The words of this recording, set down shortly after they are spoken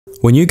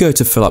When you go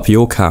to fill up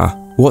your car,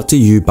 what do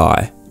you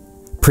buy?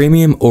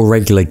 Premium or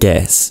regular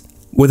gas?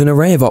 With an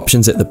array of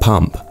options at the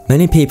pump,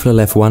 many people are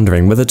left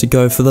wondering whether to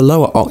go for the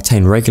lower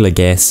octane regular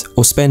gas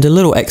or spend a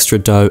little extra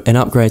dough and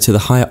upgrade to the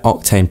higher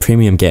octane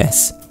premium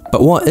gas.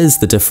 But what is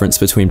the difference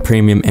between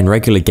premium and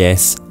regular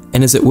gas,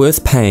 and is it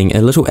worth paying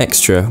a little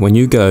extra when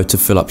you go to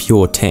fill up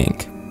your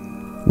tank?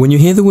 When you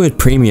hear the word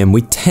premium,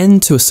 we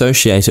tend to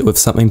associate it with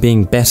something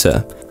being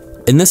better.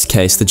 In this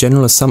case, the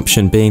general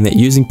assumption being that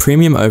using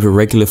premium over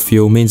regular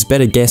fuel means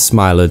better gas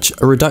mileage,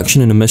 a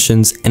reduction in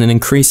emissions, and an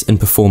increase in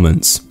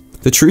performance.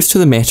 The truth to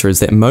the matter is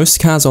that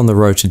most cars on the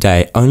road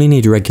today only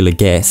need regular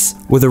gas,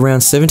 with around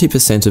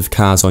 70% of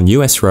cars on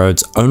US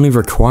roads only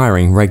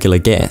requiring regular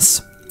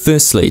gas.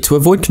 Firstly, to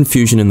avoid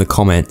confusion in the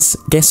comments,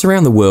 gas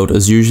around the world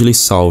is usually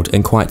sold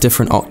in quite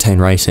different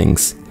octane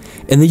ratings.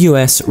 In the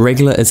US,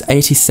 regular is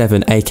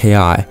 87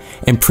 AKI,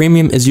 and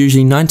premium is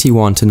usually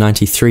 91 to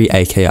 93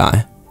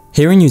 AKI.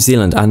 Here in New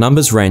Zealand, our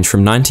numbers range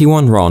from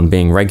 91 RON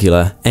being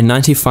regular and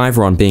 95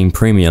 RON being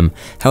premium,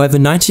 however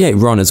 98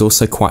 RON is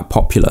also quite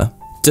popular.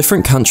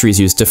 Different countries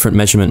use different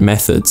measurement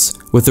methods,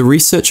 with the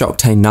research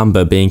octane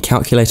number being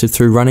calculated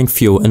through running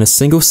fuel in a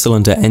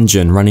single-cylinder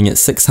engine running at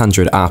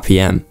 600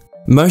 RPM.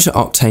 Motor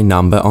octane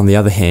number, on the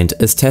other hand,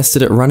 is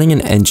tested at running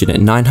an engine at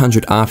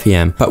 900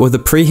 RPM but with a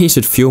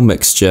preheated fuel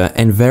mixture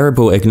and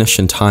variable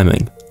ignition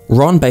timing.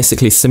 RON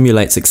basically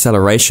simulates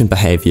acceleration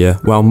behavior,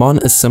 while MON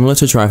is similar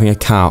to driving a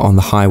car on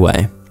the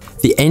highway.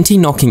 The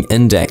anti-knocking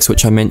index,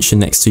 which I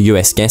mentioned next to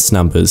US gas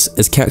numbers,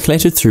 is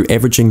calculated through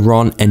averaging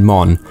RON and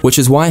MON, which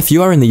is why if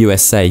you are in the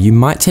USA, you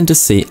might tend to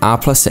see R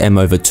plus M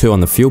over 2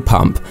 on the fuel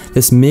pump,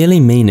 this merely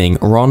meaning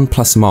RON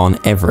plus MON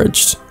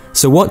averaged.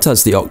 So what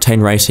does the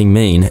octane rating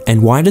mean,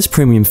 and why does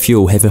premium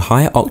fuel have a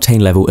higher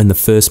octane level in the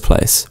first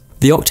place?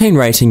 The octane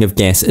rating of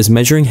gas is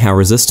measuring how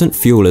resistant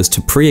fuel is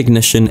to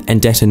pre-ignition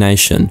and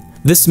detonation.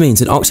 This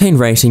means an octane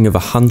rating of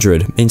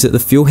 100 means that the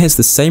fuel has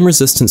the same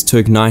resistance to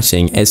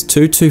igniting as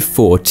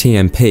 224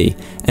 TMP,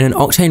 and an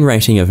octane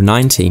rating of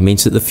 90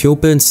 means that the fuel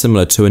burns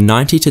similar to a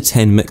 90 to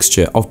 10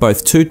 mixture of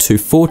both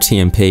 224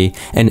 TMP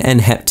and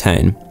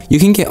N-heptane. You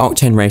can get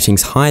octane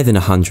ratings higher than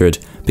 100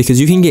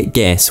 because you can get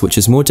gas which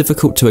is more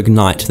difficult to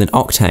ignite than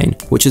octane,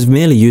 which is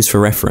merely used for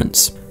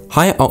reference.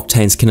 Higher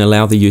octanes can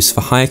allow the use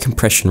for higher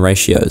compression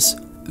ratios.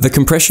 The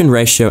compression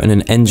ratio in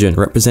an engine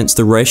represents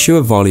the ratio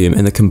of volume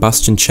in the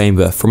combustion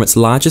chamber from its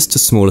largest to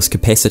smallest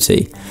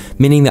capacity,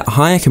 meaning that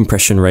higher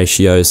compression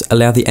ratios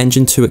allow the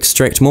engine to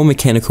extract more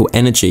mechanical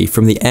energy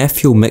from the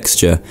air-fuel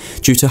mixture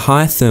due to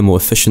higher thermal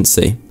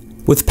efficiency.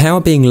 With power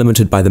being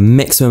limited by the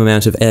maximum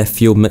amount of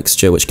air-fuel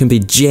mixture which can be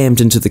jammed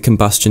into the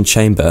combustion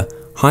chamber,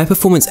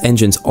 high-performance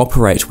engines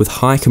operate with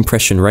high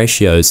compression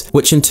ratios,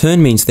 which in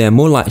turn means they are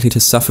more likely to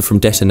suffer from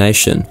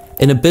detonation.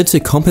 In a bid to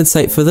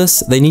compensate for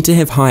this, they need to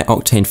have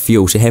high-octane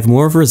fuel to have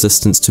more of a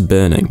resistance to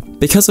burning.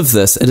 Because of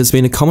this, it has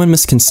been a common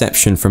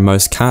misconception from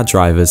most car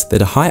drivers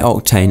that a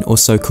high-octane or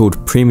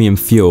so-called premium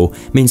fuel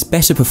means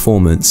better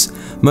performance,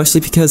 mostly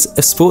because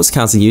if sports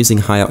cars are using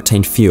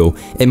high-octane fuel,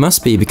 it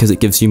must be because it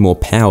gives you more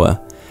power.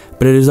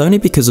 But it is only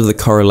because of the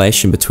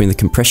correlation between the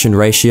compression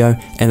ratio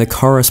and the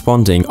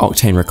corresponding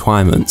octane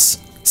requirements.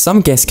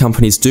 Some gas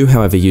companies do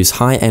however use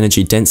high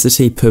energy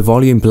density per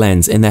volume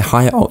blends in their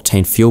higher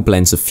octane fuel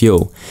blends of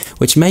fuel,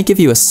 which may give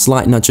you a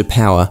slight nudge of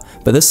power,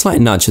 but this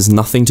slight nudge has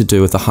nothing to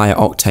do with the higher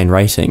octane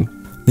rating.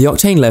 The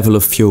octane level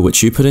of fuel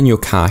which you put in your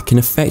car can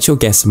affect your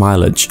gas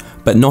mileage,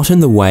 but not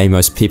in the way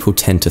most people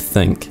tend to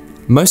think.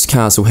 Most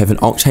cars will have an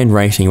octane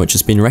rating which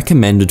has been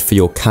recommended for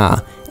your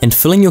car, and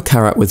filling your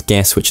car up with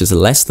gas which is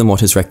less than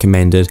what is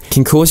recommended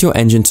can cause your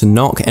engine to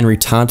knock and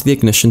retard the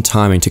ignition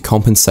timing to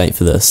compensate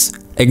for this.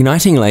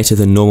 Igniting later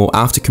than normal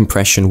after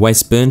compression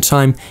wastes burn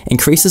time,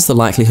 increases the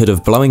likelihood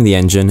of blowing the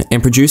engine,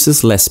 and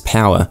produces less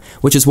power,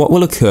 which is what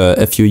will occur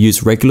if you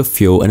use regular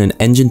fuel in an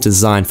engine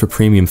designed for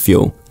premium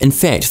fuel. In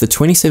fact, the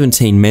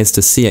 2017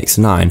 Mazda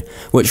CX-9,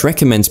 which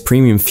recommends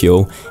premium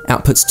fuel,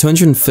 outputs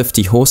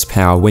 250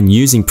 horsepower when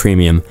using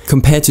premium,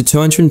 compared to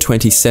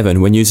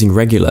 227 when using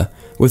regular,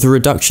 with a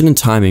reduction in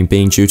timing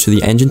being due to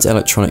the engine's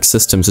electronic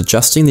systems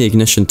adjusting the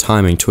ignition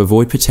timing to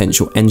avoid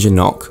potential engine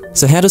knock.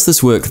 So how does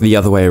this work the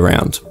other way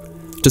around?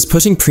 Does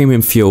putting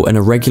premium fuel in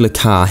a regular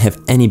car have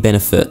any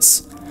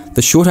benefits?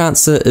 The short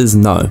answer is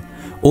no.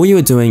 All you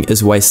are doing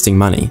is wasting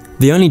money.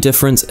 The only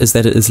difference is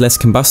that it is less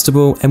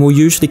combustible and will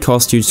usually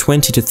cost you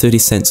 20 to 30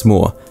 cents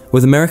more,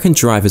 with American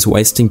drivers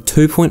wasting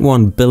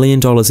 $2.1 billion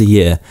a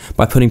year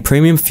by putting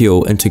premium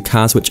fuel into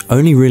cars which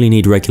only really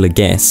need regular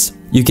gas.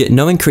 You get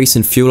no increase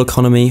in fuel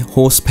economy,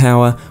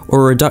 horsepower,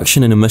 or a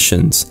reduction in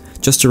emissions,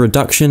 just a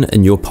reduction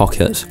in your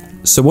pocket.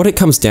 So what it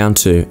comes down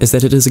to is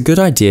that it is a good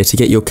idea to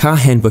get your car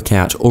handbook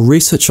out or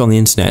research on the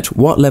internet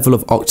what level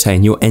of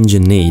octane your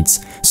engine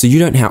needs, so you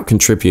don't help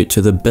contribute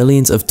to the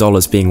billions of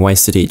dollars being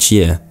wasted each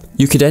year.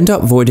 You could end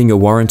up voiding your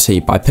warranty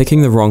by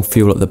picking the wrong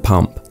fuel at the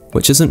pump,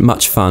 which isn't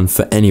much fun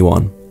for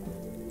anyone.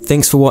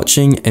 Thanks for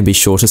watching and be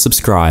sure to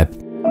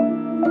subscribe.